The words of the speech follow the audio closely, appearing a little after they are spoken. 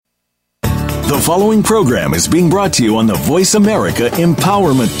The following program is being brought to you on the Voice America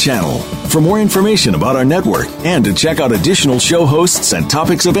Empowerment Channel. For more information about our network and to check out additional show hosts and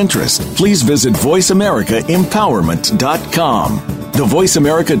topics of interest, please visit voiceamericaempowerment.com. The Voice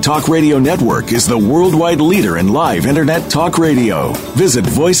America Talk Radio Network is the worldwide leader in live Internet talk radio. Visit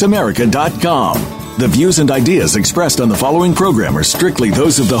voiceamerica.com. The views and ideas expressed on the following program are strictly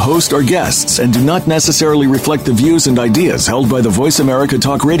those of the host or guests and do not necessarily reflect the views and ideas held by the Voice America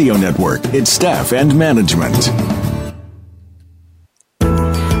Talk Radio Network, its staff, and management.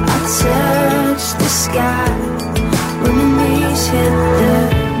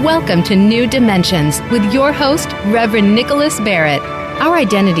 Welcome to New Dimensions with your host, Reverend Nicholas Barrett. Our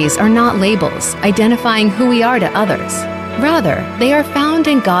identities are not labels, identifying who we are to others. Rather, they are found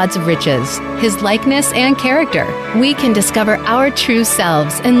in God's riches, His likeness and character. We can discover our true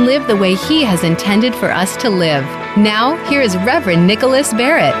selves and live the way He has intended for us to live. Now, here is Reverend Nicholas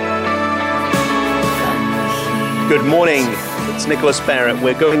Barrett. Good morning. It's Nicholas Barrett.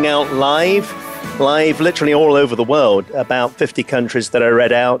 We're going out live literally all over the world, about 50 countries that I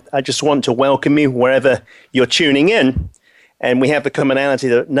read out. I just want to welcome you wherever you're tuning in. And we have the commonality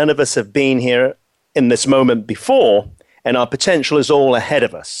that none of us have been here in this moment before, and our potential is all ahead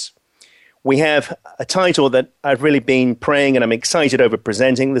of us. We have a title that I've really been praying and I'm excited over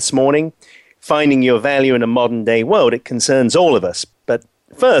presenting this morning, Finding Your Value in a Modern Day World. It concerns all of us. But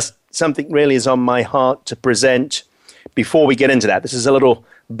first, something really is on my heart to present before we get into that. This is a little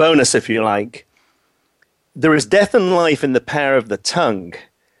bonus, if you like. There is death and life in the power of the tongue.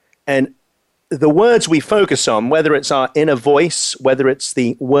 And the words we focus on, whether it's our inner voice, whether it's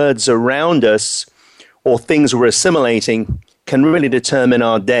the words around us, or things we're assimilating, can really determine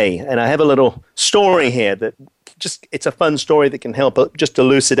our day. And I have a little story here that it's a fun story that can help just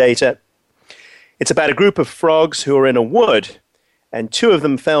elucidate it. It's about a group of frogs who are in a wood, and two of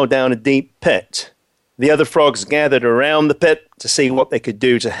them fell down a deep pit. The other frogs gathered around the pit to see what they could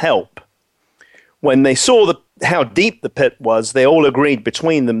do to help. When they saw how deep the pit was, they all agreed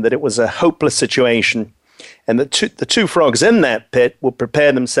between them that it was a hopeless situation, and the two frogs in that pit would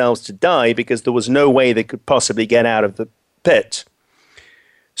prepare themselves to die because there was no way they could possibly get out of the pit.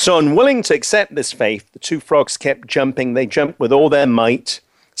 So unwilling to accept this fate, the two frogs kept jumping. They jumped with all their might.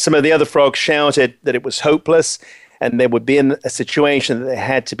 Some of the other frogs shouted that it was hopeless and they would be in a situation that they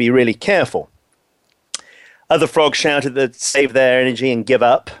had to be really careful. Other frogs shouted that save their energy and give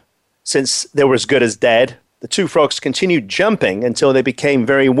up, since they were as good as dead. The two frogs continued jumping until they became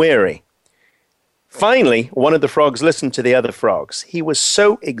very weary. Finally, one of the frogs listened to the other frogs. He was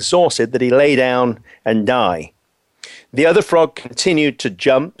so exhausted that he lay down and died. The other frog continued to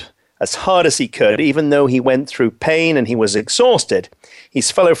jump as hard as he could, even though he went through pain and he was exhausted.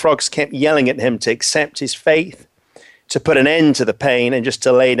 His fellow frogs kept yelling at him to accept his fate, to put an end to the pain, and just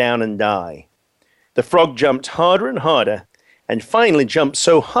to lay down and die. The frog jumped harder and harder, and finally jumped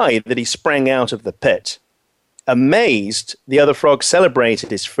so high that he sprang out of the pit. Amazed, the other frogs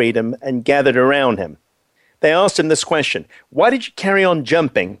celebrated his freedom and gathered around him. They asked him this question: why did you carry on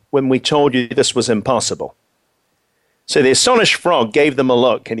jumping when we told you this was impossible? So the astonished frog gave them a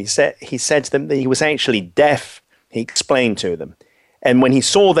look, and he said to them that he was actually deaf. He explained to them. And when he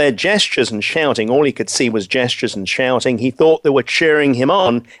saw their gestures and shouting, all he could see was gestures and shouting, he thought they were cheering him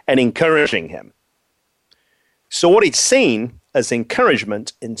on and encouraging him. So what he'd seen as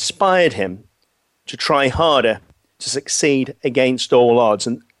encouragement inspired him to try harder, to succeed against all odds.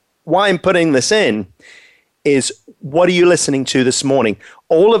 And why I'm putting this in is, what are you listening to this morning?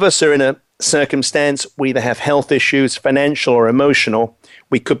 All of us are in a circumstance. We either have health issues, financial or emotional.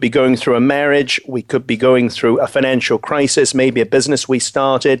 We could be going through a marriage. We could be going through a financial crisis. Maybe a business we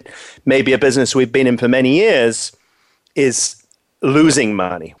started, maybe a business we've been in for many years is losing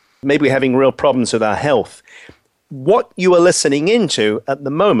money. Maybe we're having real problems with our health. What you are listening into at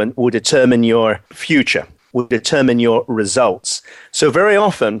the moment will determine your future, will determine your results. So very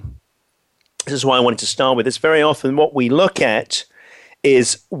often, this is why I wanted to start with this, very often what we look at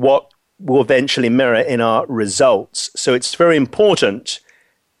is what will eventually mirror in our results. So it's very important.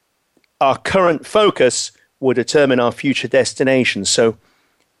 Our current focus will determine our future destination. So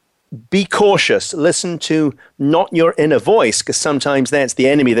be cautious. Listen to not your inner voice, because sometimes that's the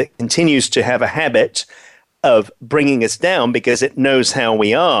enemy that continues to have a habit of bringing us down because it knows how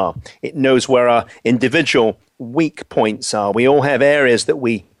we are. It knows where our individual weak points are. We all have areas that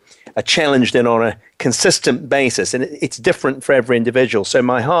we are challenged in on a consistent basis, and it's different for every individual. So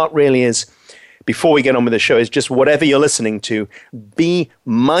my heart really is, before we get on with the show, is just whatever you're listening to, be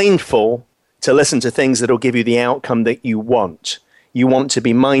mindful to listen to things that will give you the outcome that you want. You want to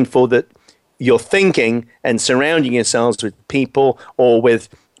be mindful that you're thinking and surrounding yourselves with people or with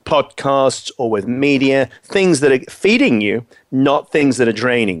podcasts or with media, things that are feeding you, not things that are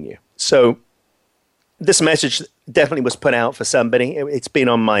draining you. So this message definitely was put out for somebody. It's been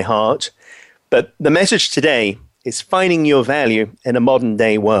on my heart. But the message today is finding your value in a modern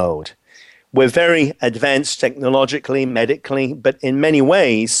day world. We're very advanced technologically, medically, but in many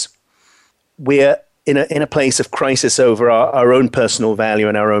ways, we're in a place of crisis over our own personal value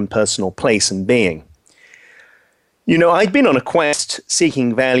and our own personal place and being. You know, I'd been on a quest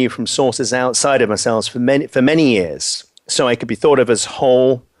seeking value from sources outside of myself for many years, so I could be thought of as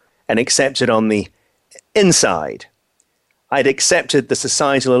whole and accepted on the inside. I'd accepted the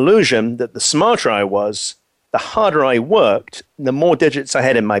societal illusion that the smarter I was, the harder I worked, the more digits I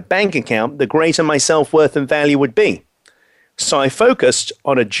had in my bank account, the greater my self-worth and value would be. So I focused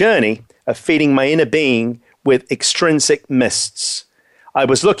on a journey of feeding my inner being with extrinsic mists. I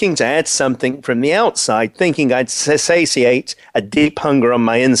was looking to add something from the outside, thinking I'd satiate a deep hunger on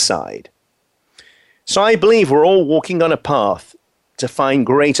my inside. So I believe we're all walking on a path to find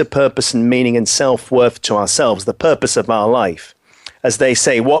greater purpose and meaning and self-worth to ourselves, the purpose of our life. As they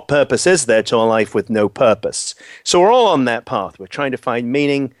say, what purpose is there to a life with no purpose? So we're all on that path. We're trying to find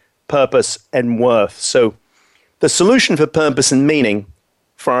meaning, purpose, and worth. So the solution for purpose and meaning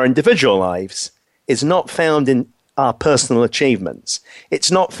for our individual lives is not found in our personal achievements.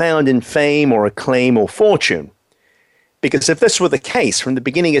 It's not found in fame or acclaim or fortune. Because if this were the case from the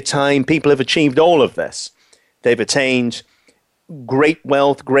beginning of time, people have achieved all of this. They've attained great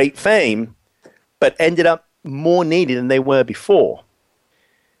wealth, great fame, but ended up more needy than they were before.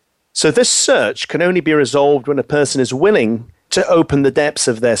 So this search can only be resolved when a person is willing to open the depths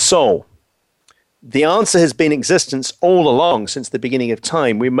of their soul. The answer has been existence all along since the beginning of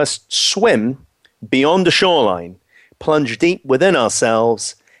time. We must swim beyond the shoreline, plunge deep within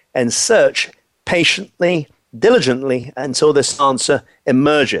ourselves, and search patiently, diligently until this answer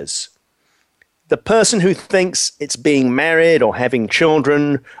emerges. The person who thinks it's being married or having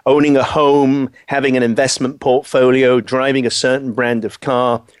children, owning a home, having an investment portfolio, driving a certain brand of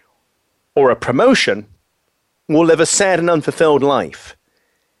car, or a promotion will live a sad and unfulfilled life.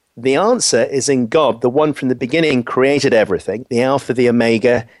 The answer is in God, the one from the beginning created everything, the Alpha, the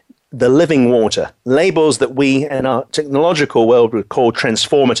Omega, the living water, labels that we in our technological world would call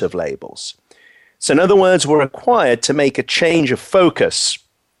transformative labels. So in other words, we're required to make a change of focus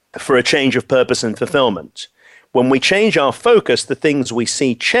for a change of purpose and fulfillment. When we change our focus, the things we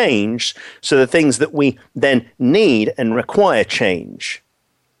see change, so the things that we then need and require change.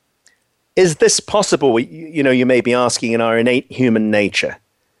 Is this possible? You may be asking, in our innate human nature.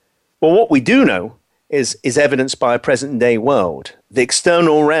 Well, what we do know is evidenced by a present-day world. The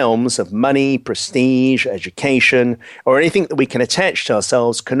external realms of money, prestige, education, or anything that we can attach to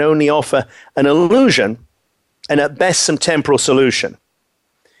ourselves can only offer an illusion and at best some temporal solution.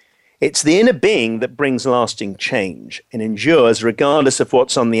 It's the inner being that brings lasting change and endures regardless of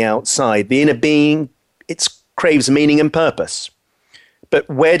what's on the outside. The inner being, it craves meaning and purpose. But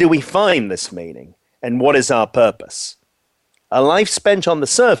where do we find this meaning? And what is our purpose? A life spent on the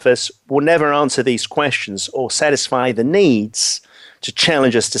surface will never answer these questions or satisfy the needs to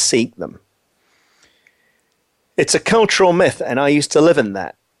challenge us to seek them. It's a cultural myth, and I used to live in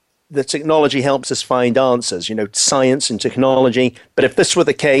that. The technology helps us find answers, science and technology. But if this were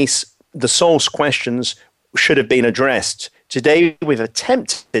the case, the soul's questions should have been addressed. Today, we've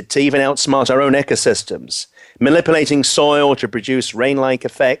attempted to even outsmart our own ecosystems, manipulating soil to produce rain-like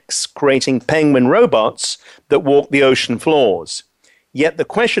effects, creating penguin robots that walk the ocean floors. Yet the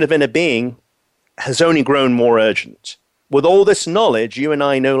question of inner being has only grown more urgent. With all this knowledge, you and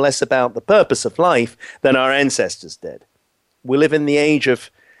I know less about the purpose of life than our ancestors did. We live in the age of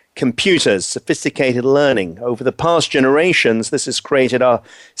computers, sophisticated learning. Over the past generations, this has created our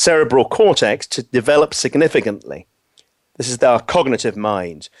cerebral cortex to develop significantly. This is our cognitive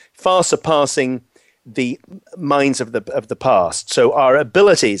mind, far surpassing the minds of the past. So our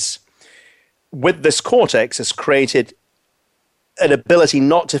abilities with this cortex has created an ability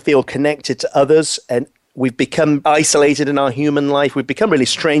not to feel connected to others, and we've become isolated in our human life. We've become really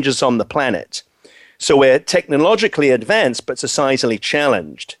strangers on the planet. So we're technologically advanced but societally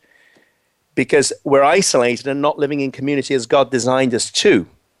challenged because we're isolated and not living in community as God designed us to.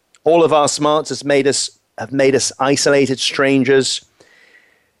 All of our smarts have made us isolated strangers.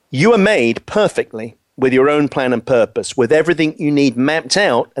 You are made perfectly with your own plan and purpose, with everything you need mapped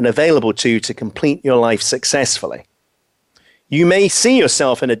out and available to you to complete your life successfully. You may see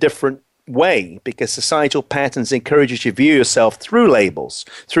yourself in a different way because societal patterns encourage you to view yourself through labels,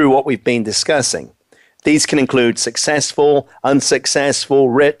 through what we've been discussing. These can include successful, unsuccessful,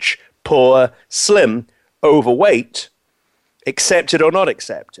 rich, poor, slim, overweight, accepted or not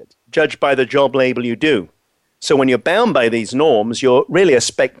accepted, judged by the job label you do. So when you're bound by these norms, you're really a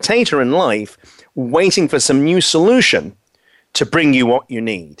spectator in life, waiting for some new solution to bring you what you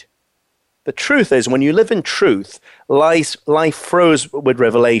need. The truth is, when you live in truth, life flows with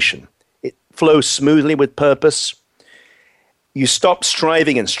revelation. It flows smoothly with purpose. You stop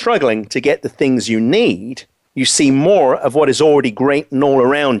striving and struggling to get the things you need. You see more of what is already great and all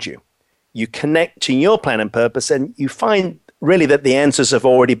around you. You connect to your plan and purpose, and you find really that the answers have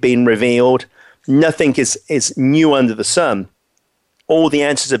already been revealed. Nothing is new under the sun. All the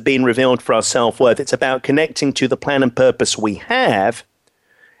answers have been revealed for our self-worth. It's about connecting to the plan and purpose we have,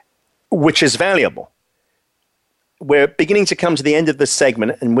 which is valuable. We're beginning to come to the end of this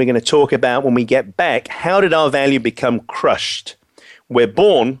segment, and we're going to talk about, when we get back, how did our value become crushed? We're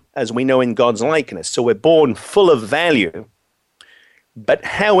born, as we know, in God's likeness, so we're born full of value. But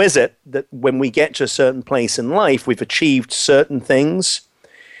how is it that when we get to a certain place in life, we've achieved certain things,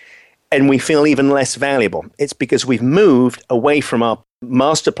 and we feel even less valuable? It's because we've moved away from our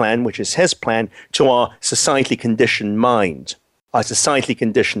master plan, which is His plan, to our societally conditioned mind, our societally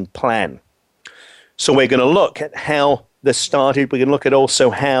conditioned plan. So we're going to look at how this started. We're going to look at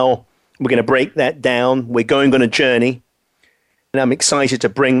also how we're going to break that down. We're going on a journey, and I'm excited to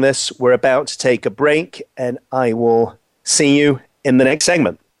bring this. We're about to take a break, and I will see you in the next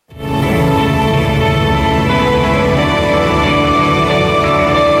segment.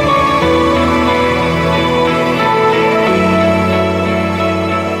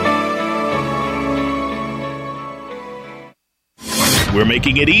 We're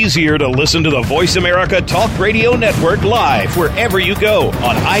making it easier to listen to the Voice America Talk Radio Network live wherever you go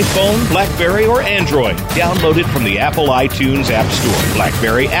on iPhone, BlackBerry, or Android. Download it from the Apple iTunes App Store,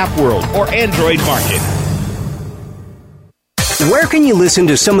 BlackBerry App World, or Android Market. Where can you listen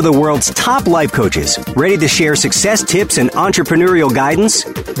to some of the world's top life coaches, ready to share success tips and entrepreneurial guidance?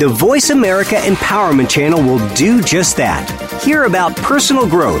 The Voice America Empowerment Channel will do just that. Hear about personal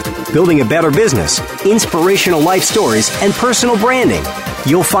growth, building a better business, inspirational life stories, and personal branding.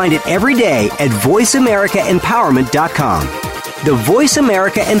 You'll find it every day at VoiceAmericaEmpowerment.com. The Voice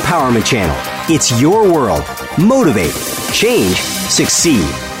America Empowerment Channel. It's your world. Motivate, change, succeed.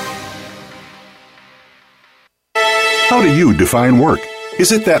 How do you define work?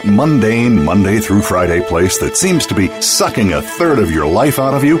 Is it that mundane Monday through Friday place that seems to be sucking a third of your life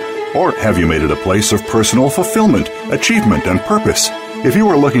out of you? Or have you made it a place of personal fulfillment, achievement, and purpose? If you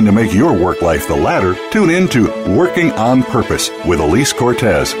are looking to make your work life the latter, tune in to Working on Purpose with Elise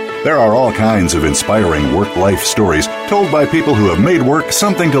Cortez. There are all kinds of inspiring work-life stories told by people who have made work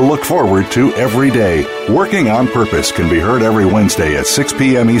something to look forward to every day. Working on Purpose can be heard every Wednesday at 6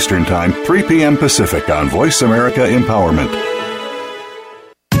 p.m. Eastern Time, 3 p.m. Pacific on Voice America Empowerment.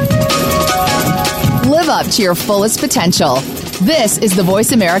 Live up to your fullest potential. This is the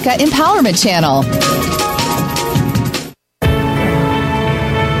Voice America Empowerment Channel.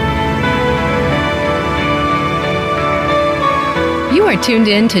 You are tuned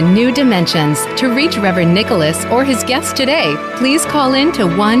in to New Dimensions. To reach Reverend Nicholas or his guest today, please call in to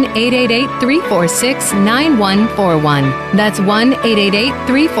 1-888-346-9141. That's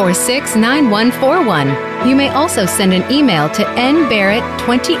 1-888-346-9141. You may also send an email to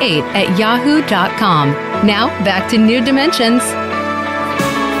nbarrett28@yahoo.com. Now, back to New Dimensions.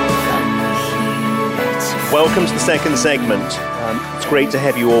 Welcome to the second segment. It's great to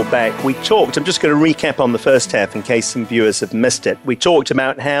have you all back. I'm just going to recap on the first half in case some viewers have missed it. We talked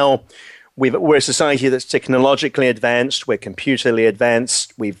about how we're a society that's technologically advanced, we're computerly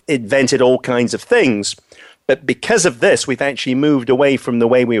advanced, we've invented all kinds of things. But because of this, we've actually moved away from the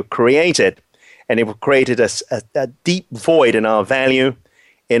way we were created, and it created a deep void in our value,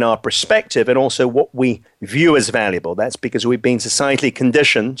 in our perspective, and also what we view as valuable. That's because we've been societally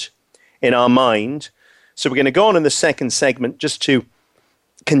conditioned in our mind. So we're going to go on in the second segment just to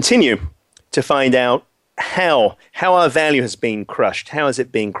continue to find out how our value has been crushed. How has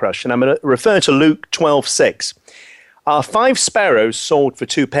it been crushed? And I'm going to refer to Luke 12:6. Are 5 sparrows sold for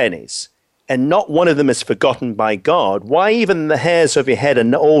 2 pennies, and not one of them is forgotten by God? Why, even the hairs of your head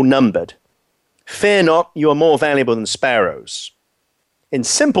are all numbered. Fear not, you are more valuable than sparrows. In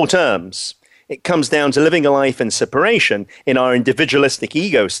simple terms, it comes down to living a life in separation in our individualistic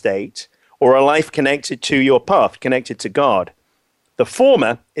ego state, or a life connected to your path, connected to God. The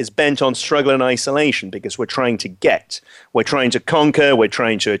former is bent on struggle and isolation because we're trying to we're trying to conquer, we're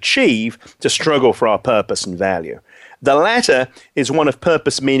trying to achieve, to struggle for our purpose and value. The latter is one of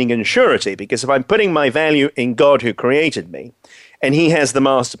purpose, meaning, and surety, because if I'm putting my value in God who created me, and He has the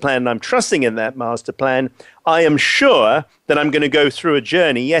master plan, and I'm trusting in that master plan, I am sure that I'm going to go through a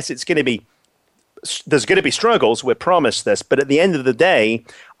journey. Yes, it's going to be there's going to be struggles. We're promised this. But at the end of the day,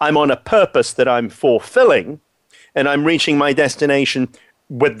 I'm on a purpose that I'm fulfilling, and I'm reaching my destination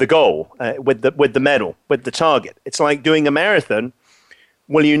with the goal, with the medal, with the target. It's like doing a marathon.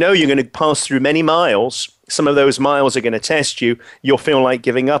 Well, you know you're going to pass through many miles. Some of those miles are going to test you. You'll feel like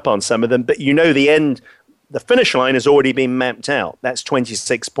giving up on some of them. But you know the finish line has already been mapped out. That's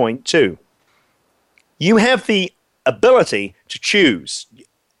 26.2. You have the ability to choose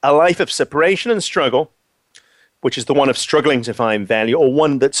a life of separation and struggle, which is the one of struggling to find value, or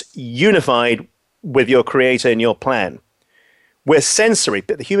one that's unified with your creator and your plan. We're sensory,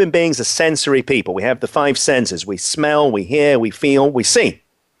 but the human beings are sensory people. We have the 5 senses. We smell, we hear, we feel, we see.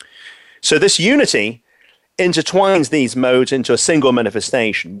 So this unity intertwines these modes into a single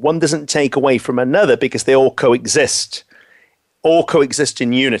manifestation. One doesn't take away from another because they all coexist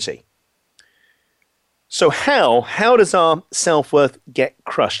in unity. So how does our self-worth get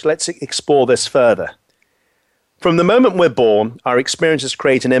crushed? Let's explore this further. From the moment we're born, our experiences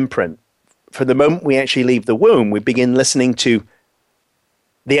create an imprint. From the moment we actually leave the womb, we begin listening to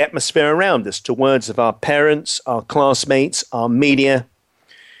the atmosphere around us, to words of our parents, our classmates, our media.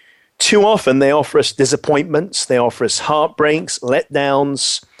 Too often they offer us disappointments, they offer us heartbreaks,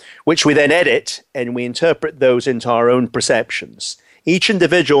 letdowns, which we then edit and we interpret those into our own perceptions. Each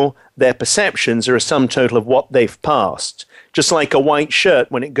individual, their perceptions are a sum total of what they've passed. Just like a white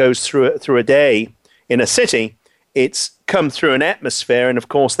shirt, when it goes through a day in a city, it's come through an atmosphere, and of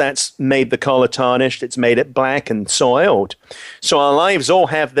course that's made the color tarnished, it's made it black and soiled. So our lives all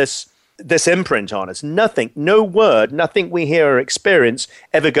have this imprint on us. Nothing, no word, nothing we hear or experience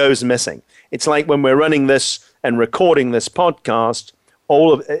ever goes missing. It's like when we're running this and recording this podcast,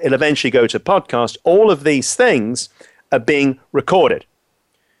 it'll eventually go to podcast, all of these things are being recorded.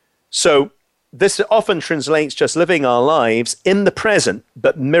 So this often translates just living our lives in the present,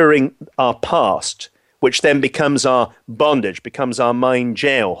 but mirroring our past, which then becomes our bondage, becomes our mind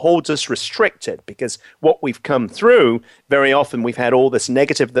jail, holds us restricted, because what we've come through, very often we've had all this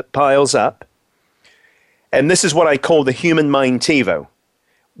negative that piles up. And this is what I call the human mind TiVo,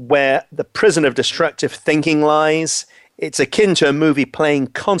 where the prison of destructive thinking lies. It's akin to a movie playing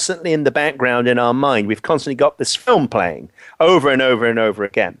constantly in the background in our mind. We've constantly got this film playing over and over and over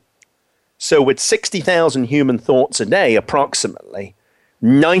again. So with 60,000 human thoughts a day, approximately,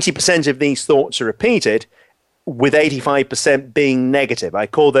 90% of these thoughts are repeated, with 85% being negative. I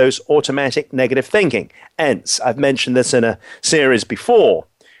call those automatic negative thinking. Hence, I've mentioned this in a series before.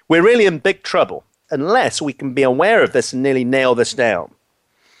 We're really in big trouble unless we can be aware of this and nearly nail this down.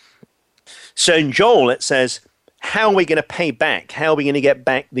 So in Joel, it says, how are we going to pay back? How are we going to get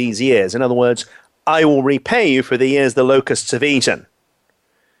back these years? In other words, I will repay you for the years the locusts have eaten.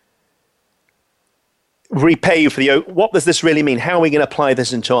 Repay you for what does this really mean? How are we going to apply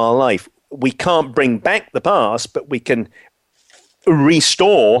this into our life? We can't bring back the past, but we can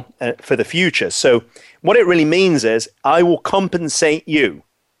restore for the future. So what it really means is I will compensate you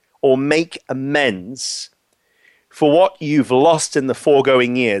or make amends for what you've lost in the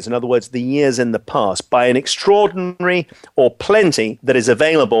foregoing years, in other words, the years in the past, by an extraordinary or plenty that is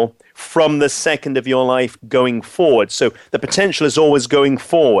available from the second of your life going forward. So the potential is always going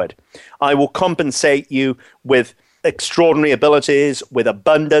forward. I will compensate you with extraordinary abilities, with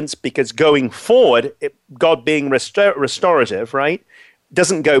abundance, because going forward, God being restorative, right,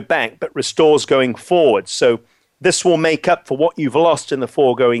 doesn't go back, but restores going forward. So this will make up for what you've lost in the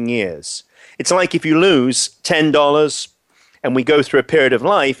foregoing years. It's like if you lose $10 and we go through a period of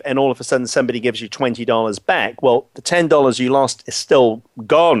life and all of a sudden somebody gives you $20 back. Well, the $10 you lost is still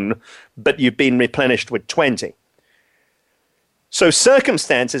gone, but you've been replenished with 20. So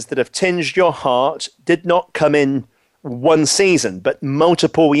circumstances that have tinged your heart did not come in one season, but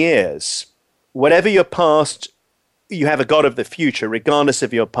multiple years. Whatever your past, you have a God of the future, regardless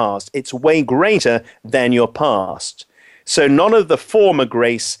of your past. It's way greater than your past. So none of the former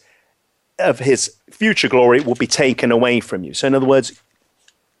grace of his future glory will be taken away from you. So in other words,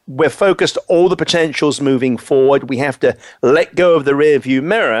 we're focused all the potentials moving forward. We have to let go of the rearview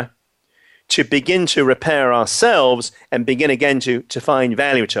mirror to begin to repair ourselves and begin again to find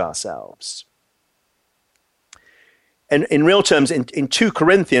value to ourselves. And in real terms, in 2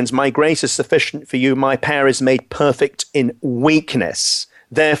 Corinthians, my grace is sufficient for you. My power is made perfect in weakness.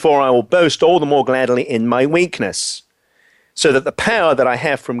 Therefore, I will boast all the more gladly in my weakness, so that the power that I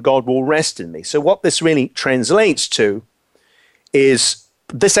have from God will rest in me. So what this really translates to is,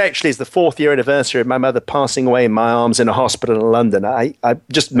 this actually is the 4th year anniversary of my mother passing away in my arms in a hospital in London. I'm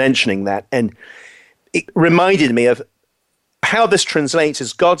just mentioning that, and it reminded me of how this translates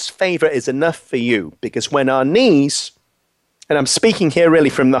as God's favor is enough for you, because when our knees And I'm speaking here really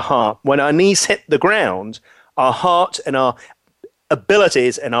from the heart. When our knees hit the ground, our heart and our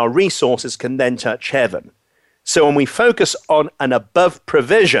abilities and our resources can then touch heaven. So when we focus on an above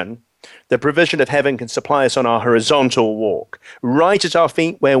provision, the provision of heaven can supply us on our horizontal walk, right at our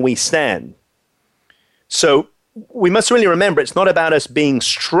feet where we stand. So we must really remember it's not about us being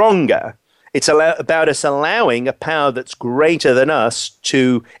stronger. It's about us allowing a power that's greater than us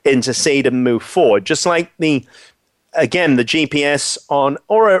to intercede and move forward. Just like the GPS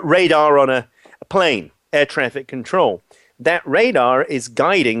or a radar on a plane, air traffic control. That radar is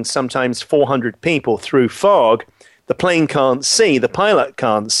guiding sometimes 400 people through fog. The plane can't see, the pilot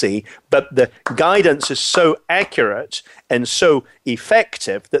can't see, but the guidance is so accurate and so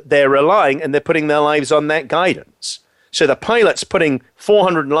effective that they're relying and they're putting their lives on that guidance. So the pilot's putting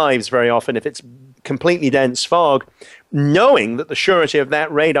 400 lives very often, if it's completely dense fog, knowing that the surety of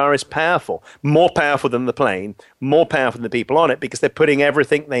that radar is powerful, more powerful than the plane, more powerful than the people on it, because they're putting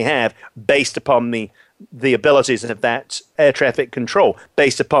everything they have based upon the abilities of that air traffic control,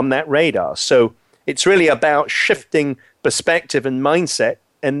 based upon that radar. So it's really about shifting perspective and mindset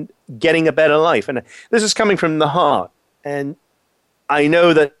and getting a better life. And this is coming from the heart. And I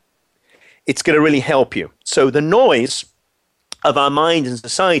know that it's going to really help you. So the noise of our mind and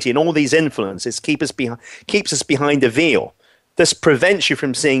society and all these influences keeps us behind a veil. This prevents you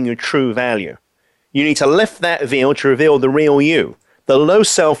from seeing your true value. You need to lift that veil to reveal the real you. The low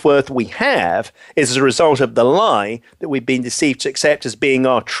self-worth we have is as a result of the lie that we've been deceived to accept as being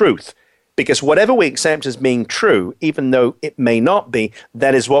our truth. Because whatever we accept as being true, even though it may not be,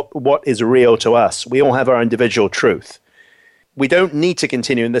 that is what is real to us. We all have our individual truth. We don't need to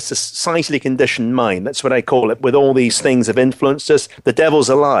continue in this societally conditioned mind. That's what I call it, with all these things have influenced us. The devil's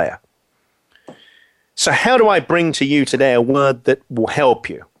a liar. So how do I bring to you today a word that will help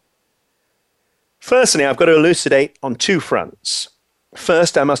you? Firstly, I've got to elucidate on two fronts.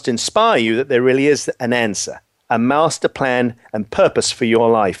 First, I must inspire you that there really is an answer, a master plan and purpose for your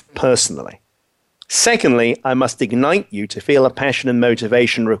life personally. Secondly, I must ignite you to feel a passion and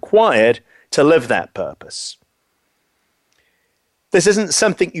motivation required to live that purpose. This isn't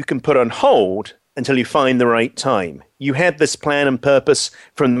something you can put on hold until you find the right time. You had this plan and purpose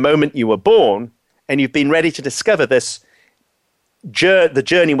from the moment you were born, and you've been ready to discover this. The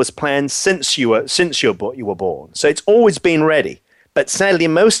journey was planned since you were born. So it's always been ready. But sadly,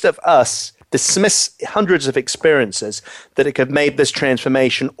 most of us dismiss hundreds of experiences that have made this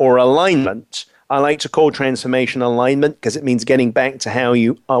transformation or alignment. I like to call transformation alignment because it means getting back to how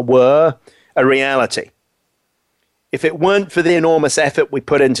you were, a reality. If it weren't for the enormous effort we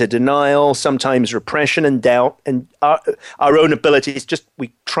put into denial, sometimes repression and doubt, and our own abilities,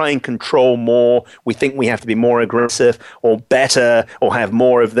 we try and control more. We think we have to be more aggressive or better or have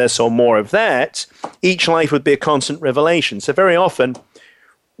more of this or more of that. Each life would be a constant revelation. So very often,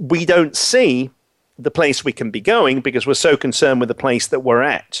 we don't see the place we can be going because we're so concerned with the place that we're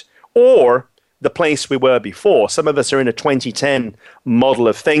at or the place we were before. Some of us are in a 2010 model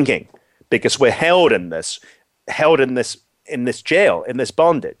of thinking because we're held in this jail, in this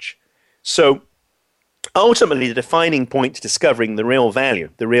bondage. So ultimately, the defining point to discovering the real value,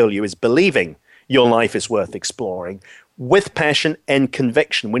 the real you, is believing your life is worth exploring with passion and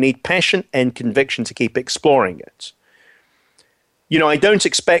conviction. We need passion and conviction to keep exploring it. You know, I don't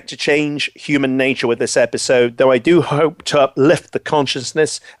expect to change human nature with this episode, though I do hope to uplift the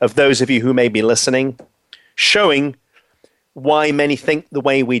consciousness of those of you who may be listening, showing why many think the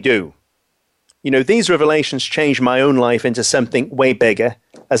way we do. You know, these revelations changed my own life into something way bigger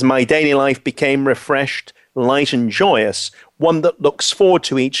as my daily life became refreshed, light and joyous, one that looks forward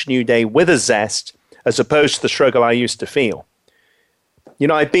to each new day with a zest as opposed to the struggle I used to feel. You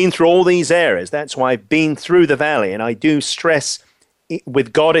know, I've been through all these areas. That's why I've been through the valley, and I do stress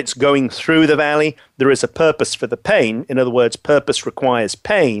with God, it's going through the valley. There is a purpose for the pain. In other words, purpose requires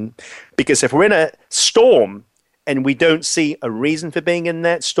pain, because if we're in a storm and we don't see a reason for being in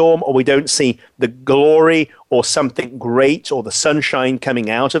that storm, or we don't see the glory or something great or the sunshine coming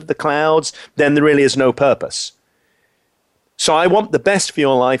out of the clouds, then there really is no purpose. So I want the best for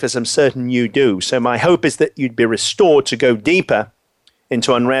your life, as I'm certain you do. So my hope is that you'd be restored to go deeper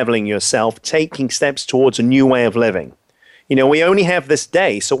into unraveling yourself, taking steps towards a new way of living. You know, we only have this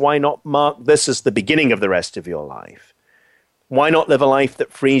day, so why not mark this as the beginning of the rest of your life? Why not live a life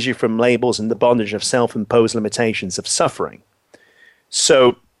that frees you from labels and the bondage of self-imposed limitations of suffering?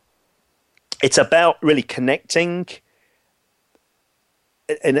 So it's about really connecting.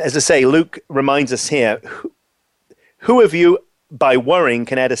 And as I say, Luke reminds us here, who of you, by worrying,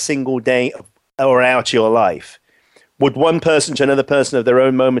 can add a single day or hour to your life? Would one person to another person have their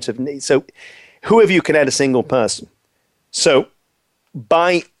own moment of need? So who of you can add a single person? So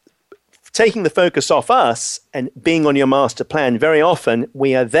by taking the focus off us and being on your master plan, very often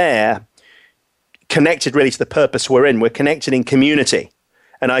we are there connected really to the purpose we're in. We're connected in community.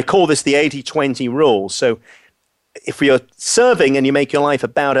 And I call this the 80-20 rule. So if you're serving and you make your life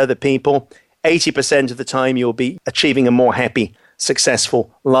about other people, 80% of the time you'll be achieving a more happy,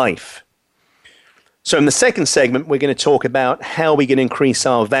 successful life. So in the second segment, we're going to talk about how we can increase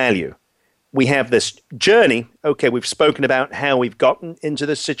our value. We have this journey. Okay, we've spoken about how we've gotten into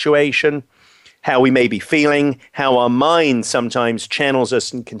this situation, how we may be feeling, how our mind sometimes channels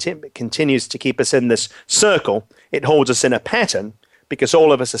us and continues to keep us in this circle. It holds us in a pattern because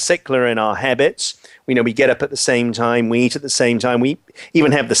all of us are cyclical in our habits. We know we get up at the same time, we eat at the same time, we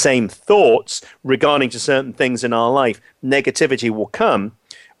even have the same thoughts regarding to certain things in our life. Negativity will come.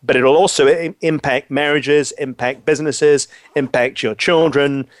 But it'll also impact marriages, impact businesses, impact your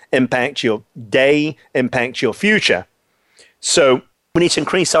children, impact your day, impact your future. So we need to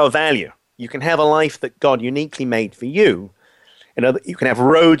increase our value. You can have a life that God uniquely made for you. You can have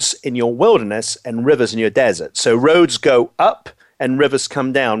roads in your wilderness and rivers in your desert. So roads go up and rivers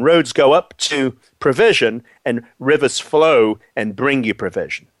come down. Roads go up to provision and rivers flow and bring you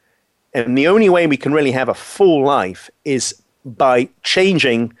provision. And the only way we can really have a full life is by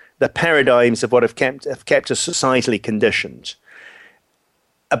changing the paradigms of what have kept us societally conditioned,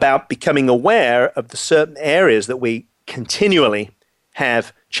 about becoming aware of the certain areas that we continually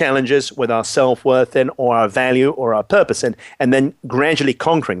have challenges with our self-worth in, or our value or our purpose in, and then gradually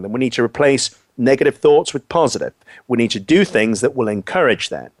conquering them. We need to replace negative thoughts with positive. We need to do things that will encourage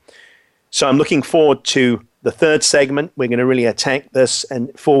that. So I'm looking forward to the third segment. We're going to really attack this in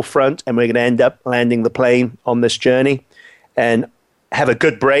full front, and we're going to end up landing the plane on this journey. And have a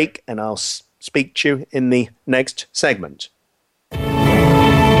good break, and I'll speak to you in the next segment.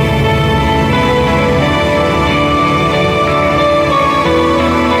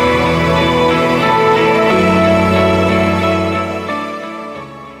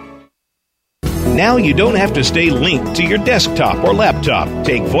 Now you don't have to stay linked to your desktop or laptop.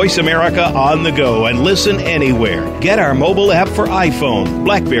 Take Voice America on the go and listen anywhere. Get our mobile app for iPhone,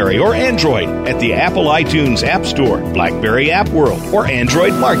 BlackBerry, or Android at the Apple iTunes App Store, BlackBerry App World, or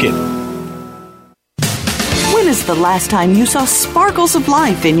Android Market. When is the last time you saw sparkles of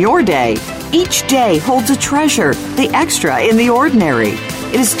life in your day? Each day holds a treasure, the extra in the ordinary.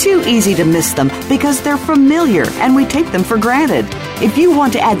 It is too easy to miss them because they're familiar and we take them for granted. If you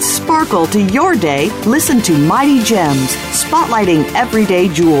want to add sparkle to your day, listen to Mighty Gems, spotlighting everyday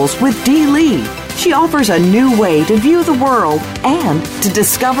jewels with Dee Lee. She offers a new way to view the world and to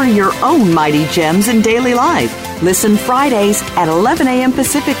discover your own mighty gems in daily life. Listen Fridays at 11 a.m.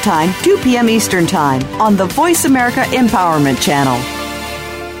 Pacific Time, 2 p.m. Eastern Time on the Voice America Empowerment Channel.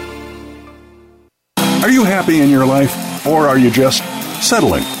 Are you happy in your life, or are you just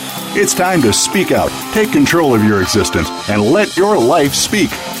settling? It's time to speak out, take control of your existence, and let your life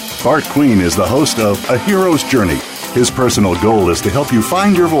speak. Bart Queen is the host of A Hero's Journey. His personal goal is to help you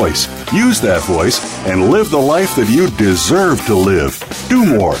find your voice, use that voice, and live the life that you deserve to live. Do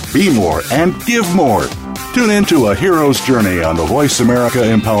more, be more, and give more. Tune in to A Hero's Journey on the Voice America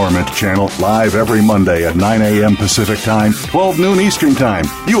Empowerment Channel, live every Monday at 9 a.m. Pacific Time, 12 noon Eastern Time.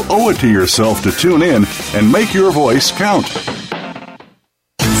 You owe it to yourself to tune in and make your voice count.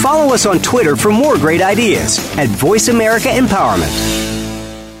 Follow us on Twitter for more great ideas at Voice America Empowerment.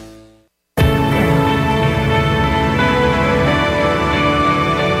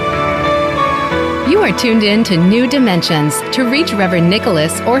 You are tuned in to New Dimensions. To reach Reverend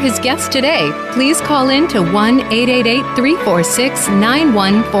Nicholas or his guest today, please call in to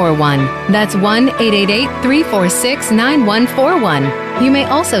 1-888-346-9141. That's 1-888-346-9141. You may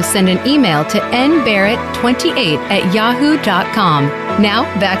also send an email to nbarrett28@yahoo.com. Now,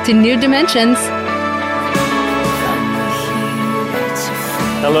 back to New Dimensions.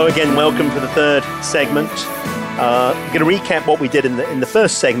 Hello again. Welcome to the third segment. I'm going to recap what we did in the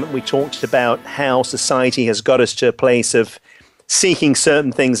first segment. We talked about how society has got us to a place of seeking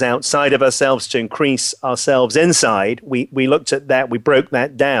certain things outside of ourselves to increase ourselves inside. We looked at that. We broke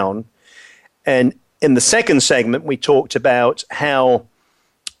that down. And in the second segment, we talked about how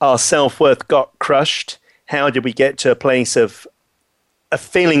our self-worth got crushed. How did we get to a place of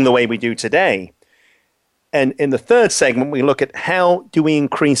feeling the way we do today? And in the third segment, we look at how do we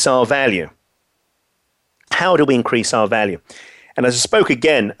increase our value? How do we increase our value? And as I spoke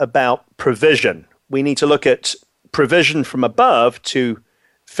again about provision, we need to look at provision from above to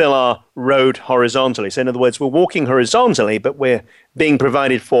fill our road horizontally. So in other words, we're walking horizontally, but we're being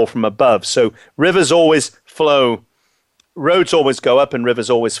provided for from above. So rivers always flow, roads always go up and rivers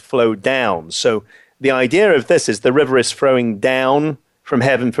always flow down. So the idea of this is the river is flowing down from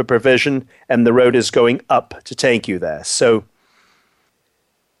heaven for provision, and the road is going up to take you there. So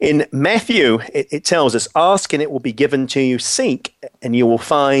in Matthew, it tells us, ask and it will be given to you, seek and you will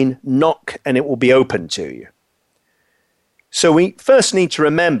find, knock and it will be open to you. So we first need to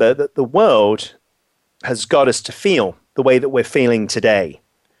remember that the world has got us to feel the way that we're feeling today.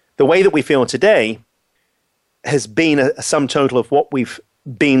 The way that we feel today has been a sum total of what we've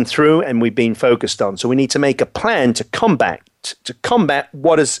been through and we've been focused on. So we need to make a plan to combat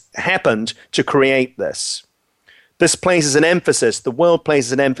what has happened to create this. This places an emphasis, the world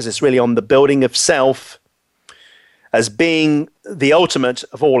places an emphasis really on the building of self as being the ultimate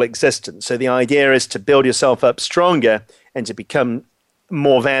of all existence. So the idea is to build yourself up stronger and to become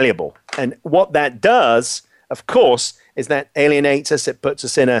more valuable. And what that does, of course, is that alienates us. It puts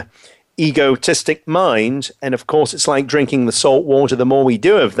us in a egotistic mind. And of course, it's like drinking the salt water. The more we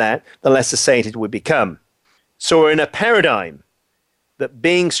do of that, the less sated we become. So we're in a paradigm that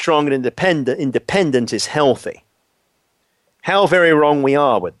being strong and independent is healthy. How very wrong we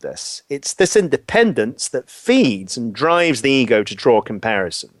are with this. It's this independence that feeds and drives the ego to draw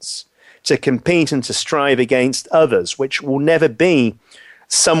comparisons, to compete and to strive against others, which will never be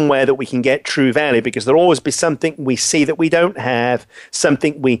somewhere that we can get true value, because there'll always be something we see that we don't have,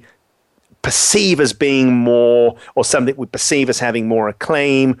 something we perceive as being more, or something we perceive as having more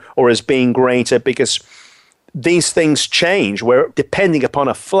acclaim or as being greater, because these things change. We're depending upon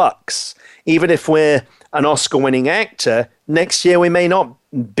a flux. Even if we're an Oscar-winning actor, next year we may not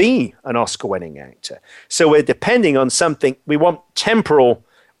be an Oscar-winning actor. So we're depending on something. We want temporal,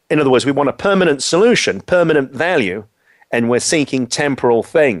 in other words, we want a permanent solution, permanent value, and we're seeking temporal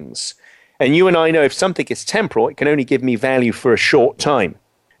things. And you and I know if something is temporal, it can only give me value for a short time.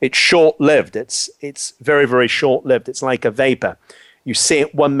 It's short-lived. It's very, very short-lived. It's like a vapor. You see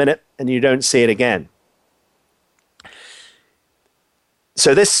it 1 minute and you don't see it again.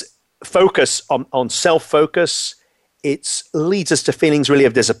 So this focus on self-focus, it leads us to feelings really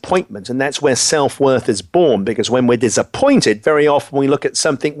of disappointment, and that's where self-worth is born, because when we're disappointed, very often we look at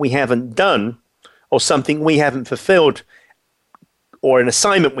something we haven't done or something we haven't fulfilled or an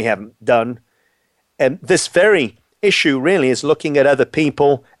assignment we haven't done, and this very issue really is looking at other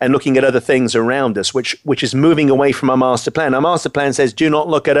people and looking at other things around us, which is moving away from our master plan. Our master plan says, do not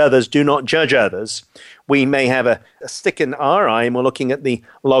look at others, do not judge others. We may have a stick in our eye and we're looking at the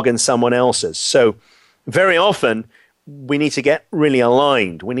log in someone else's. So very often we need to get really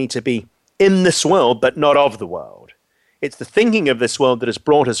aligned. We need to be in this world, but not of the world. It's the thinking of this world that has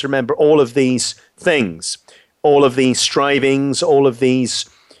brought us to remember all of these things, all of these strivings, all of these,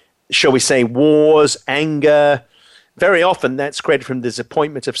 shall we say, wars, anger. Very often that's created from the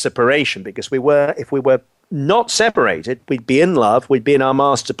disappointment of separation, because if we were not separated, we'd be in love, we'd be in our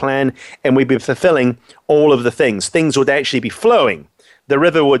master plan, and we'd be fulfilling all of the things. Things would actually be flowing. The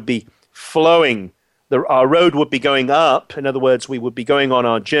river would be flowing. Our road would be going up. In other words, we would be going on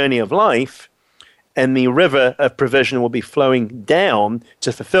our journey of life, and the river of provision will be flowing down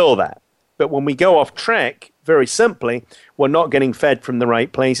to fulfill that. But when we go off track, very simply, we're not getting fed from the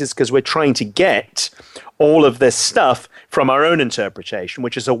right places because we're trying to get all of this stuff from our own interpretation,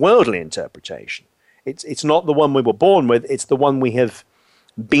 which is a worldly interpretation. It's not the one we were born with. It's the one we have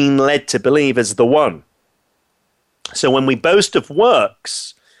been led to believe is the one. So when we boast of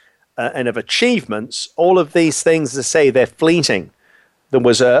works and of achievements, all of these things, as I say, they're fleeting. There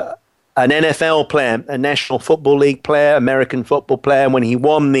was an NFL player, a National Football League player, American football player, and when he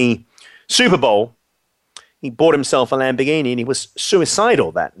won the Super Bowl, he bought himself a Lamborghini and he was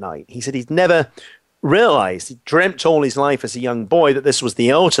suicidal that night. He said he'd never realized, he dreamt all his life as a young boy that this was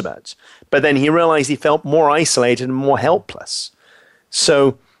the ultimate, but then he realized he felt more isolated and more helpless.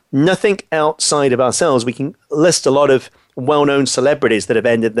 So nothing outside of ourselves. We can list a lot of well-known celebrities that have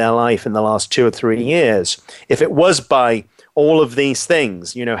ended their life in the last 2 or 3 years. If it was by all of these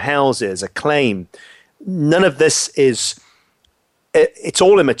things, houses, acclaim, none of this is, it's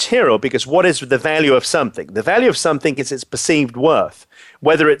all immaterial, because what is the value of something? The value of something is its perceived worth,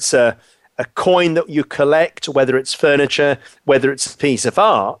 whether it's a coin that you collect, whether it's furniture, whether it's a piece of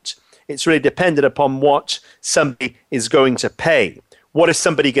art. It's really dependent upon what somebody is going to pay. What is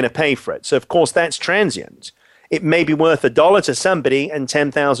somebody going to pay for it? So, of course, that's transient. It may be worth $1 to somebody and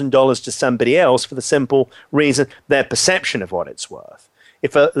 $10,000 to somebody else for the simple reason their perception of what it's worth.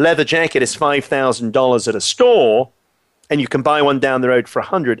 If a leather jacket is $5,000 at a store and you can buy one down the road for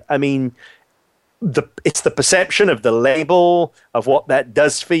 $100, I mean, it's the perception of the label, of what that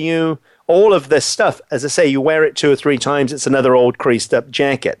does for you. All of this stuff, as I say, you wear it 2 or 3 times, it's another old creased up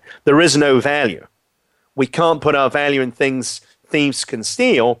jacket. There is no value. We can't put our value in things thieves can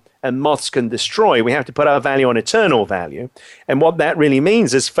steal, and moths can destroy. We have to put our value on eternal value. And what that really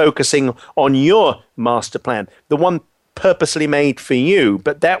means is focusing on your master plan, the one purposely made for you,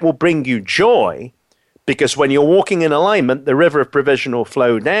 but that will bring you joy, because when you're walking in alignment, the river of provision will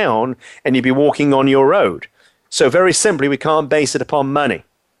flow down and you'll be walking on your road. So very simply, we can't base it upon money.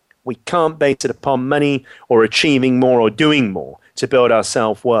 We can't base it upon money or achieving more or doing more to build our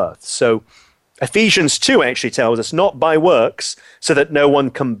self-worth. So Ephesians 2 actually tells us, not by works, so that no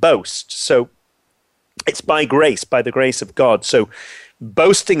one can boast. So it's by grace, by the grace of God. So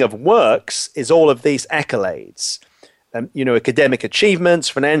boasting of works is all of these accolades. Academic achievements,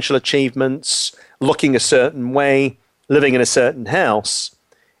 financial achievements, looking a certain way, living in a certain house.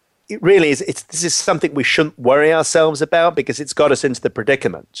 It really is, this is something we shouldn't worry ourselves about, because it's got us into the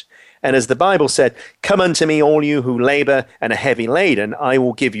predicament. And as the Bible said, come unto me, all you who labor and are heavy laden, I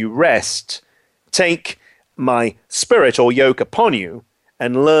will give you rest. Take my spirit or yoke upon you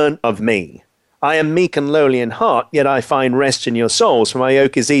and learn of me. I am meek and lowly in heart, yet I find rest in your souls. For my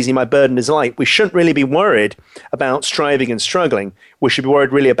yoke is easy, my burden is light. We shouldn't really be worried about striving and struggling. We should be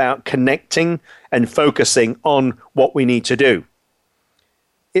worried really about connecting and focusing on what we need to do.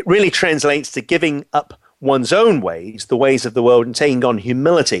 It really translates to giving up one's own ways, the ways of the world, and taking on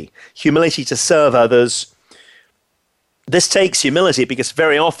humility to serve others. This takes humility because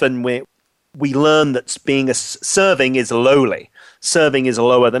very often we learn that serving is lowly. Serving is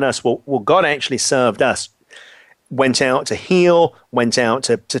lower than us. Well, God actually served us, went out to heal, went out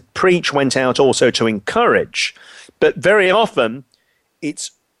to preach, went out also to encourage. But very often,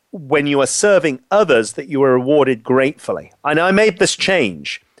 it's when you are serving others that you are rewarded gratefully. And I made this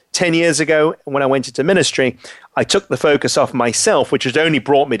change 10 years ago when I went into ministry. I took the focus off myself, which had only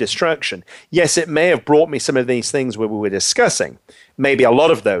brought me destruction. Yes, it may have brought me some of these things we were discussing, maybe a lot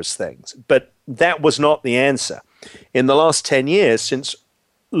of those things, but that was not the answer. In the last 10 years, since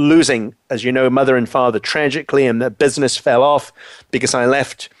losing, as you know, mother and father tragically, and the business fell off because I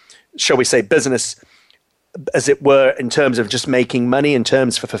left, shall we say, business, as it were, in terms of just making money, in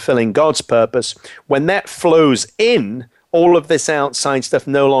terms of fulfilling God's purpose, when that flows in, all of this outside stuff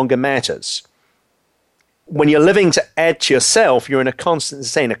no longer matters. When you're living to add to yourself, you're in a constant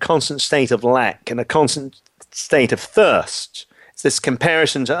state of lack and a constant state of thirst. It's this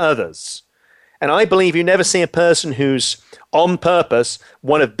comparison to others. And I believe you never see a person who's on purpose,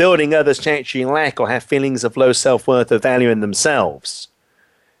 one of building others to actually lack or have feelings of low self-worth or value in themselves.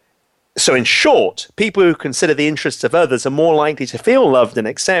 So in short, people who consider the interests of others are more likely to feel loved and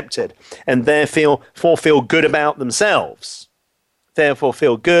accepted, and therefore feel good about themselves. Therefore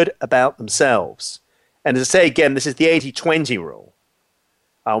feel good about themselves. And as I say again, this is the 80-20 rule.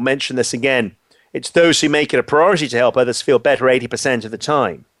 I'll mention this again. It's those who make it a priority to help others feel better 80% of the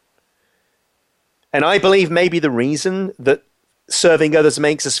time. And I believe maybe the reason that serving others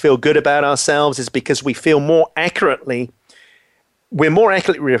makes us feel good about ourselves is because we're more accurately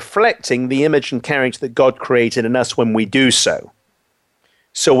reflecting the image and character that God created in us when we do so.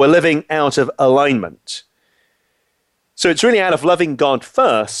 So we're living out of alignment. So it's really out of loving God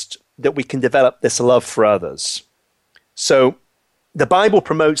first that we can develop this love for others. So the Bible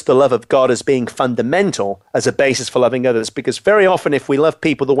promotes the love of God as being fundamental as a basis for loving others, because very often if we love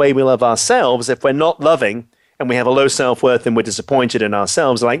people the way we love ourselves, if we're not loving and we have a low self-worth and we're disappointed in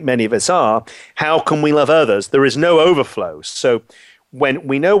ourselves, like many of us are, how can we love others? There is no overflow. So when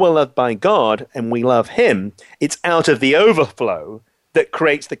we know we're loved by God and we love Him, it's out of the overflow that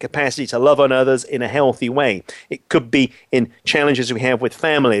creates the capacity to love on others in a healthy way. It could be in challenges we have with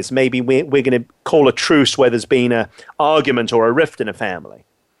families. Maybe we're going to call a truce where there's been an argument or a rift in a family.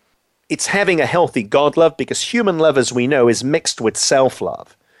 It's having a healthy God love, because human love, as we know, is mixed with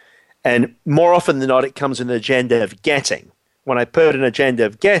self-love. And more often than not, it comes with an agenda of getting. When I put an agenda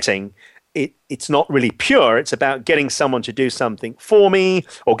of getting, it's not really pure. It's about getting someone to do something for me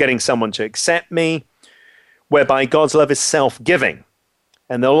or getting someone to accept me, whereby God's love is self-giving.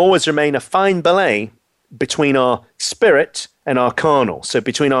 And there'll always remain a fine ballet between our spirit and our carnal. So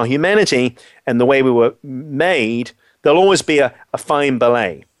between our humanity and the way we were made, there'll always be a fine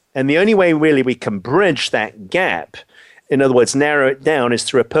ballet. And the only way really we can bridge that gap, in other words, narrow it down, is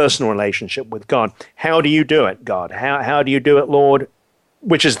through a personal relationship with God. How do you do it, God? How do you do it, Lord?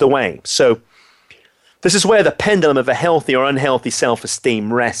 Which is the way? So this is where the pendulum of a healthy or unhealthy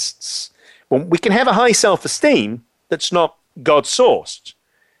self-esteem rests. Well, we can have a high self-esteem that's not God-sourced,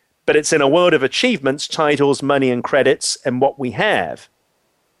 but it's in a world of achievements, titles, money, and credits, and what we have.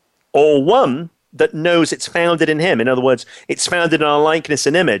 Or one that knows it's founded in Him. In other words, it's founded in our likeness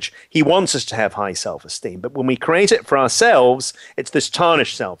and image. He wants us to have high self-esteem. But when we create it for ourselves, it's this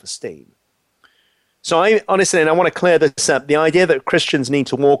tarnished self-esteem. So I honestly, and I want to clear this up, the idea that Christians need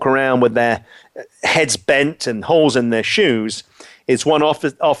to walk around with their heads bent and holes in their shoes is one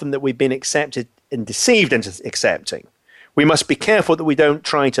often that we've been accepted and deceived into accepting. We must be careful that we don't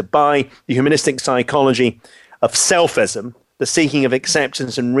try to buy the humanistic psychology of selfism, the seeking of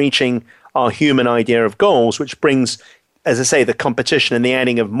acceptance and reaching our human idea of goals, which brings, as I say, the competition and the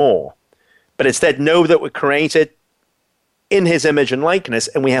adding of more. But instead, know that we're created in his image and likeness,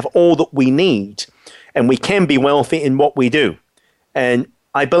 and we have all that we need, and we can be wealthy in what we do. And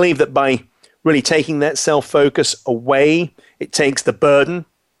I believe that by really taking that self-focus away, it takes the burden,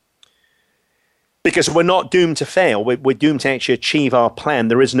 because we're not doomed to fail. We're doomed to actually achieve our plan.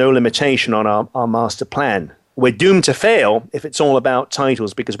 There is no limitation on our master plan. We're doomed to fail if it's all about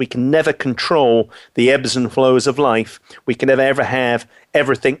titles, because we can never control the ebbs and flows of life. We can never ever have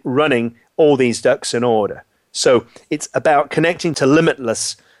everything running, all these ducks in order. So it's about connecting to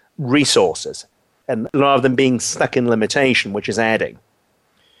limitless resources, and rather than being stuck in limitation, which is adding.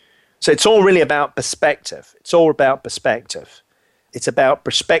 So it's all really about perspective. It's all about perspective. It's about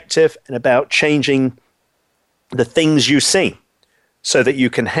perspective and about changing the things you see so that you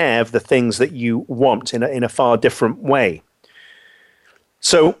can have the things that you want in a far different way.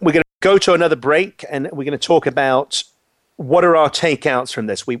 So we're going to go to another break, and we're going to talk about what are our takeouts from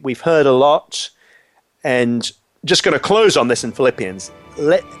this. We've heard a lot, and just going to close on this in Philippians.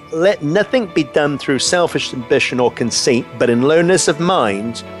 Let nothing be done through selfish ambition or conceit, but in lowliness of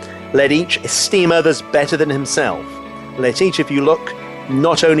mind, let each esteem others better than himself. Let each of you look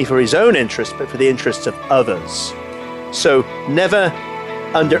not only for his own interest, but for the interests of others. So never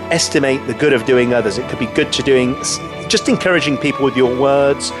underestimate the good of doing others. It could be good to doing, just encouraging people with your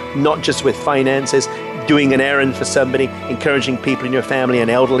words, not just with finances, doing an errand for somebody, encouraging people in your family, an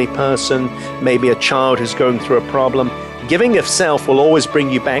elderly person, maybe a child who's going through a problem. Giving of self will always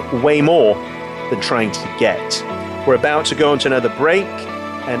bring you back way more than trying to get. We're about to go into another break,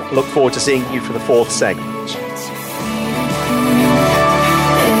 and look forward to seeing you for the fourth segment.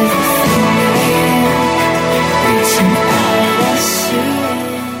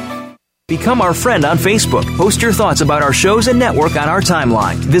 Become our friend on Facebook. Post your thoughts about our shows and network on our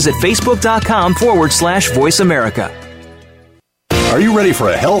timeline. Visit Facebook.com/Voice America. Are you ready for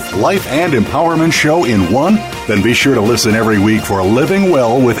a health, life, and empowerment show in one? Then be sure to listen every week for Living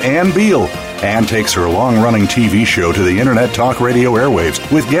Well with Ann Beal. Ann takes her long-running TV show to the Internet Talk Radio airwaves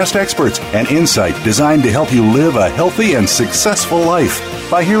with guest experts and insight designed to help you live a healthy and successful life.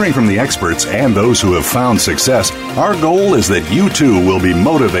 By hearing from the experts and those who have found success, our goal is that you too will be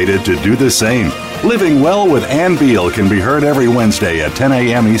motivated to do the same. Living Well with Ann Beal can be heard every Wednesday at 10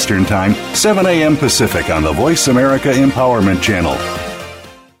 a.m. Eastern Time, 7 a.m. Pacific on the Voice America Empowerment Channel.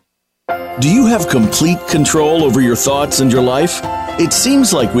 Do you have complete control over your thoughts and your life? It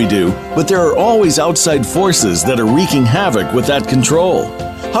seems like we do, but there are always outside forces that are wreaking havoc with that control.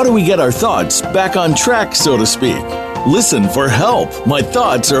 How do we get our thoughts back on track, so to speak? Listen for Help, My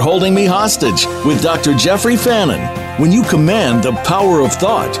Thoughts Are Holding Me Hostage with Dr. Jeffrey Fannin. When you command the power of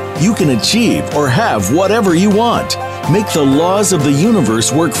thought, you can achieve or have whatever you want. Make the laws of the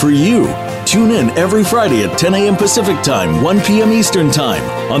universe work for you. Tune in every Friday at 10 a.m. Pacific Time, 1 p.m. Eastern Time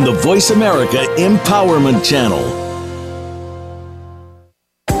on the Voice America Empowerment Channel.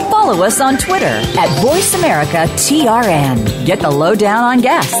 Follow us on Twitter at VoiceAmericaTRN. Get the lowdown on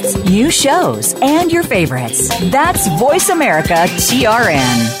guests, new shows, and your favorites. That's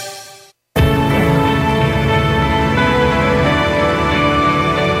VoiceAmericaTRN.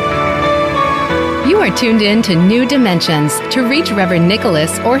 You are tuned in to New Dimensions. To reach Reverend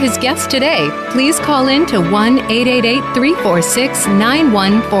Nicholas or his guest today, please call in to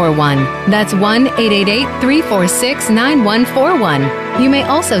 1-888-346-9141. That's 1-888-346-9141. You may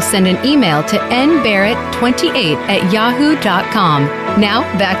also send an email to nbarrett28@yahoo.com. Now,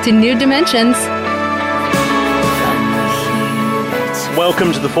 back to New Dimensions.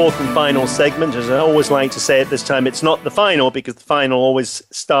 Welcome to the fourth and final segment. As I always like to say at this time, it's not the final, because the final always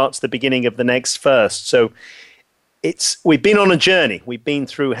starts the beginning of the next first. So we've been on a journey. We've been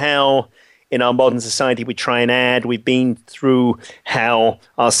through how in our modern society we try and add. We've been through how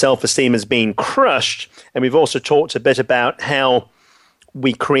our self-esteem has been crushed. And we've also talked a bit about how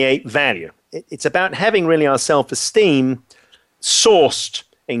we create value. It's about having really our self-esteem sourced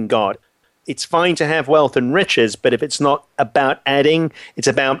in God. It's fine to have wealth and riches, but if it's not about adding, it's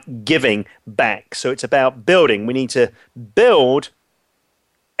about giving back. So it's about building. We need to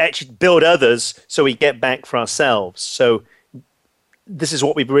actually build others so we get back for ourselves. So this is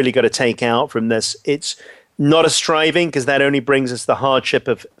what we've really got to take out from this. It's not a striving, because that only brings us the hardship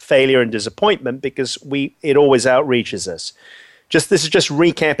of failure and disappointment, because it always outreaches us. This is just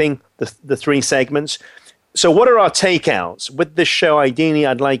recapping the 3 segments. So what are our takeouts? With this show, ideally,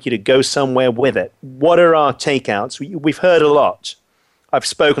 I'd like you to go somewhere with it. What are our takeouts? We've heard a lot. I've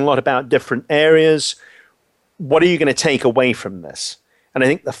spoken a lot about different areas. What are you going to take away from this? And I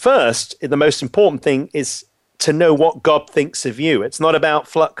think the most important thing is to know what God thinks of you. It's not about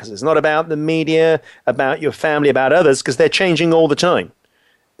flux. It's not about the media, about your family, about others, because they're changing all the time.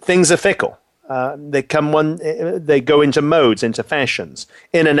 Things are fickle. They go into modes, into fashions,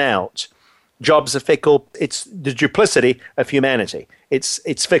 in and out. Jobs are fickle. It's the duplicity of humanity.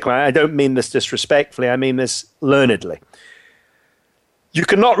 It's fickle. I don't mean this disrespectfully. I mean this learnedly. You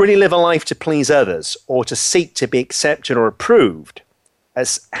cannot really live a life to please others or to seek to be accepted or approved,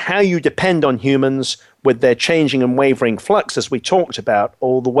 as how you depend on humans with their changing and wavering flux, as we talked about,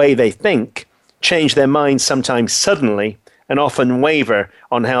 or the way they think, change their minds sometimes suddenly and often waver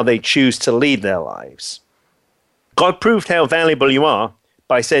on how they choose to lead their lives. God proved how valuable you are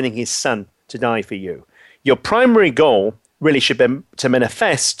by sending his son to die for you. Your primary goal really should be to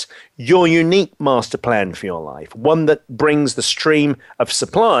manifest your unique master plan for your life, one that brings the stream of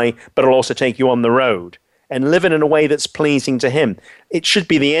supply, but will also take you on the road, and live it in a way that's pleasing to him. It should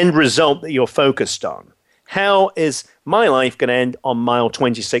be the end result that you're focused on. How is my life going to end on mile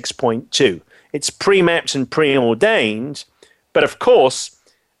 26.2? It's pre-mapped and preordained, but of course,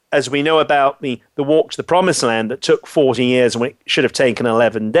 as we know about the walk to the promised land that took 40 years and it should have taken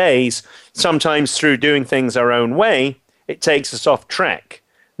 11 days, sometimes through doing things our own way, it takes us off track.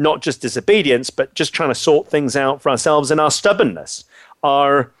 Not just disobedience, but just trying to sort things out for ourselves, and our stubbornness,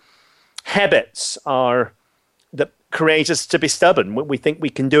 our habits, that create us to be stubborn. We think we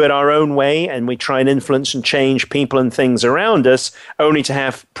can do it our own way, and we try and influence and change people and things around us, only to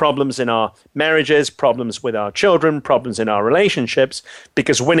have problems in our marriages, problems with our children, problems in our relationships,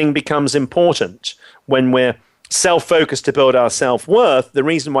 because winning becomes important. When we're self-focused to build our self-worth, the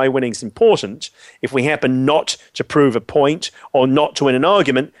reason why winning is important, if we happen not to prove a point or not to win an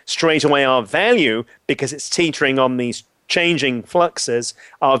argument, straight away our value, because it's teetering on these changing fluxes,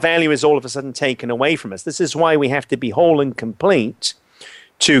 our value is all of a sudden taken away from us. This is why we have to be whole and complete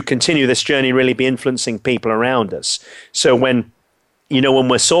to continue this journey, really be influencing people around us. So when we're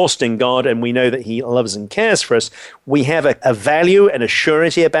sourced in God and we know that he loves and cares for us, we have a value and a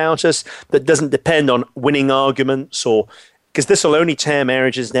surety about us that doesn't depend on winning arguments, or because this will only tear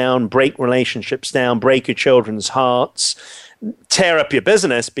marriages down, break relationships down, break your children's hearts, tear up your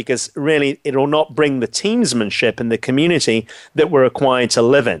business, because really it will not bring the teamsmanship and the community that we're required to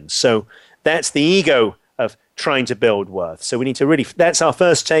live in. So that's the ego of trying to build worth. So we need to that's our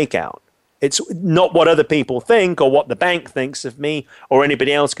first takeout. It's not what other people think or what the bank thinks of me or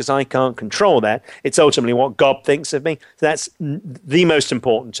anybody else, because I can't control that. It's ultimately what God thinks of me. So that's the most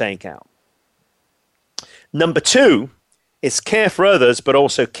important takeout. Number 2 is care for others, but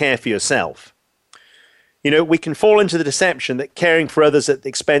also care for yourself. We can fall into the deception that caring for others at the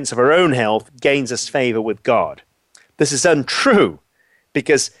expense of our own health gains us favor with God. This is untrue,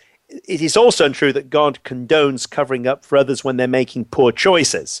 because it is also untrue that God condones covering up for others when they're making poor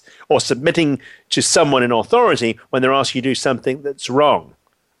choices or submitting to someone in authority when they're asking you to do something that's wrong,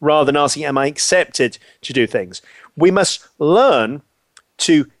 rather than asking, am I accepted to do things? We must learn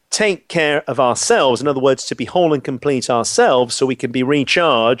to take care of ourselves, in other words, to be whole and complete ourselves so we can be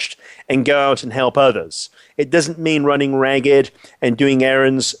recharged and go out and help others. It doesn't mean running ragged and doing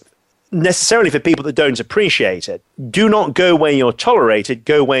errands necessarily for people that don't appreciate it. Do not go where you're tolerated,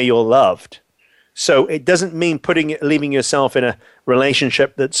 go where you're loved. So it doesn't mean leaving yourself in a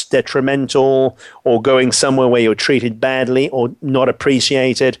relationship that's detrimental or going somewhere where you're treated badly or not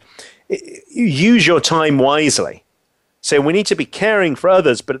appreciated. Use your time wisely. So we need to be caring for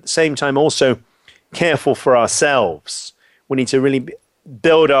others, but at the same time also careful for ourselves. We need to really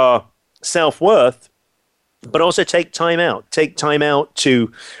build our self-worth, but also take time out. Take time out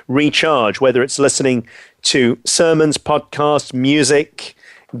to recharge, whether it's listening to sermons, podcasts, music,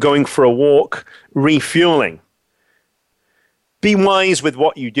 going for a walk, refueling. Be wise with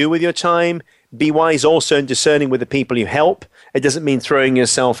what you do with your time. Be wise also in discerning with the people you help. It doesn't mean throwing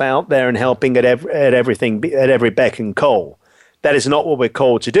yourself out there and helping at every beck and call. That is not what we're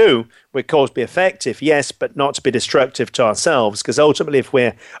called to do. We're called to be effective, yes, but not to be destructive to ourselves, because ultimately if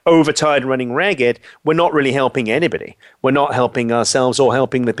we're overtired and running ragged, we're not really helping anybody. We're not helping ourselves or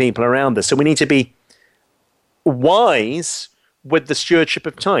helping the people around us. So we need to be wise with the stewardship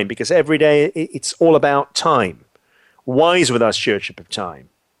of time, because every day it's all about time. Wise with our stewardship of time.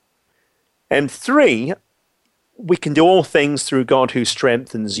 And 3, we can do all things through God who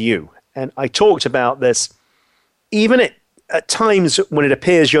strengthens you. And I talked about this. Even at times when it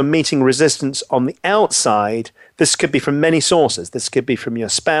appears you're meeting resistance on the outside, This could be from many sources. This could be from your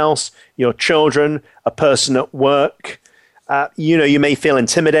spouse, your children, a person at work. You may feel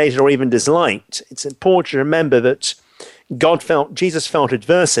intimidated or even disliked. It's important to remember that Jesus felt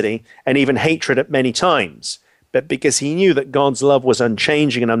adversity and even hatred at many times. But because he knew that God's love was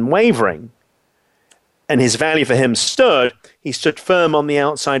unchanging and unwavering, and his value for him stood, he stood firm on the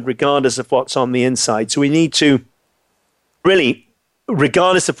outside regardless of what's on the inside. So we need to really,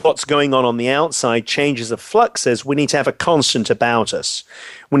 regardless of what's going on the outside, changes of fluxes, we need to have a constant about us.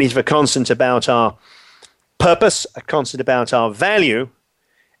 We need to have a constant about our purpose, a constant about our value,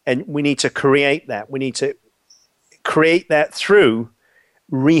 and we need to create that. We need to create that through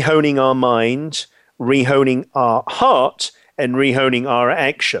rehoning our mind, rehoning our heart, and rehoning our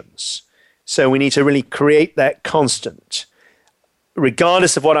actions. So we need to really create that constant.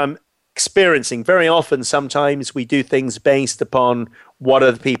 Regardless of what I'm experiencing, very often, sometimes we do things based upon what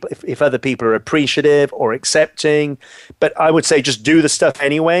other people, if other people are appreciative or accepting. But I would say just do the stuff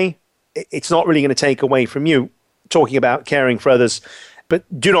anyway. It's not really going to take away from you talking about caring for others. But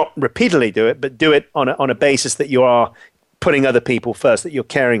do not repeatedly do it, but do it on a basis that you are putting other people first, that you're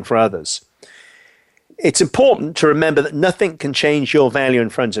caring for others. It's important to remember that nothing can change your value in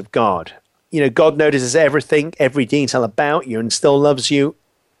front of God. God notices everything, every detail about you, and still loves you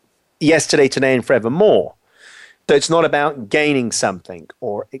yesterday, today, and forevermore. So it's not about gaining something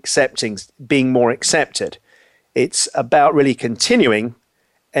or accepting, being more accepted. It's about really continuing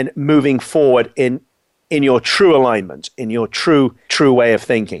and moving forward in your true alignment, in your true way of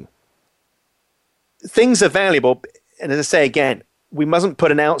thinking. Things are valuable, and as I say again, we mustn't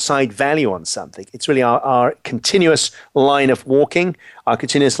put an outside value on something. It's really our continuous line of walking, our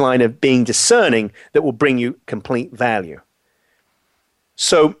continuous line of being discerning that will bring you complete value.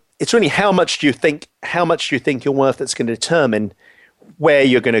 So it's really how much do you think you're worth that's going to determine where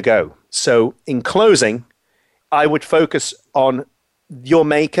you're going to go. So in closing, I would focus on your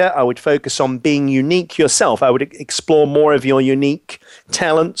maker. I would focus on being unique yourself. I would explore more of your unique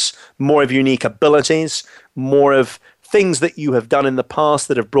talents, more of unique abilities, more of things that you have done in the past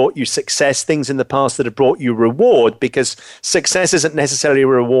that have brought you success, things in the past that have brought you reward, because success isn't necessarily a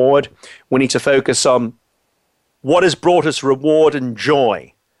reward. We need to focus on what has brought us reward and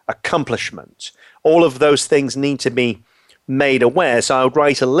joy, accomplishment. All of those things need to be made aware. So I would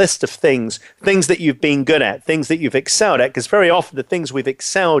write a list of things that you've been good at, things that you've excelled at, because very often the things we've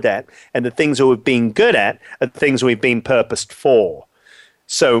excelled at and the things that we've been good at are the things we've been purposed for.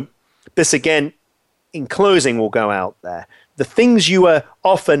 So this again, in closing, will go out there. The things you are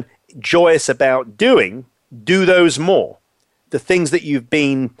often joyous about doing, do those more. The things that you've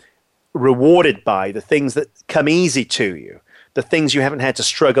been rewarded by, the things that come easy to you, the things you haven't had to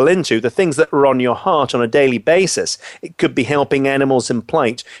struggle into, the things that are on your heart on a daily basis. It could be helping animals in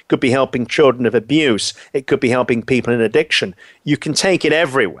plight, it could be helping children of abuse, it could be helping people in addiction. You can take it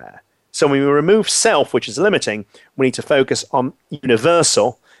everywhere. So when we remove self, which is limiting, we need to focus on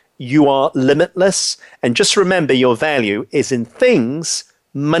universal. You are limitless, and just remember your value is in things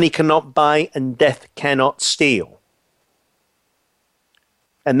money cannot buy and death cannot steal.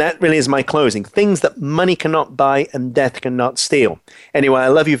 And that really is my closing. Things that money cannot buy and death cannot steal. Anyway, I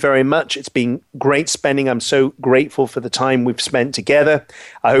love you very much. It's been great spending. I'm so grateful for the time we've spent together.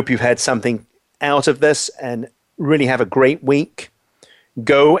 I hope you've had something out of this and really have a great week.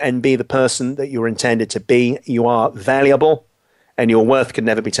 Go and be the person that you're intended to be. You are valuable, and your worth can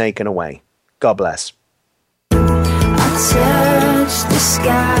never be taken away. God bless. I touch the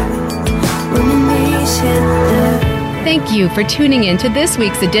sky when the knees hit the... Thank you for tuning in to this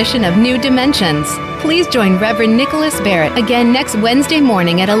week's edition of New Dimensions. Please join Reverend Nicholas Barrett again next Wednesday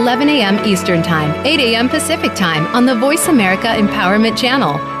morning at 11 a.m. Eastern Time, 8 a.m. Pacific Time on the Voice America Empowerment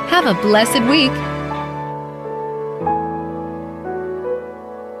Channel. Have a blessed week.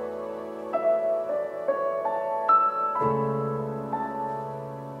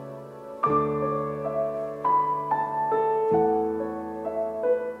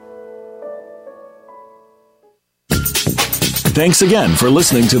 Thanks again for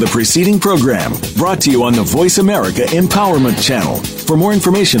listening to the preceding program brought to you on the Voice America Empowerment Channel. For more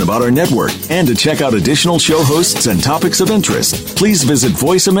information about our network and to check out additional show hosts and topics of interest, please visit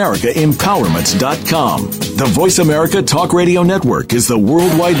voiceamericaempowerment.com. The Voice America Talk Radio Network is the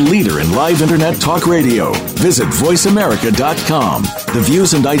worldwide leader in live Internet talk radio. Visit voiceamerica.com. The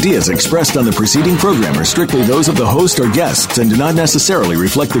views and ideas expressed on the preceding program are strictly those of the host or guests and do not necessarily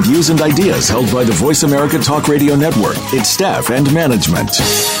reflect the views and ideas held by the Voice America Talk Radio Network, its staff, and management.